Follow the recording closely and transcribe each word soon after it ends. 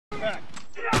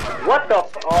What the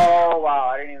f- Oh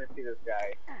wow, I didn't even see this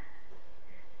guy.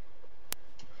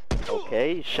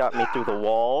 Okay, he shot me through the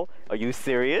wall. Are you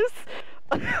serious?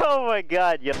 Oh my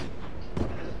god, yo.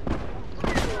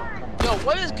 Yo,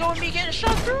 what is going me getting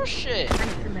shot through shit?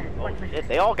 Oh shit,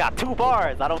 they all got 2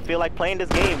 bars. I don't feel like playing this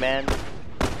game, man.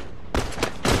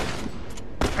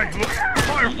 Hey, look!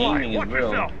 Firefly! Watch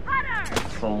yourself!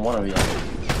 From one of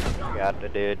y'all. Got the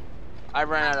dude. I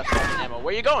ran out of fucking ammo.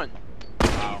 Where you going?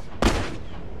 Wow.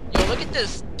 Yo, look at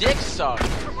this dick suck.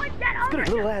 Good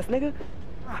little ass nigga.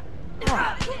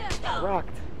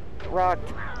 Rocked.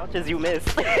 Rocked. Much as you missed.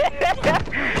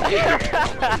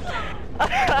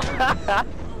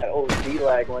 OD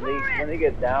lag when they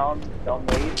get down, don't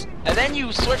wait. And then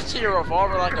you switch to your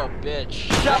revolver like a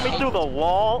bitch. Shot me through the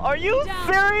wall? Are you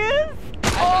serious?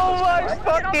 Oh my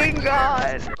fucking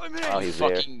god! Oh, he's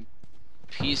fucking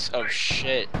piece of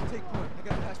shit.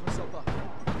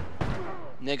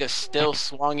 Nigga still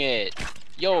swung it.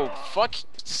 Yo, fuck,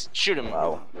 shoot him.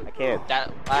 Wow, I can't.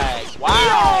 That lag.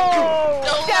 Wow!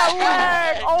 Yo! That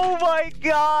lag! Oh my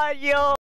god, yo!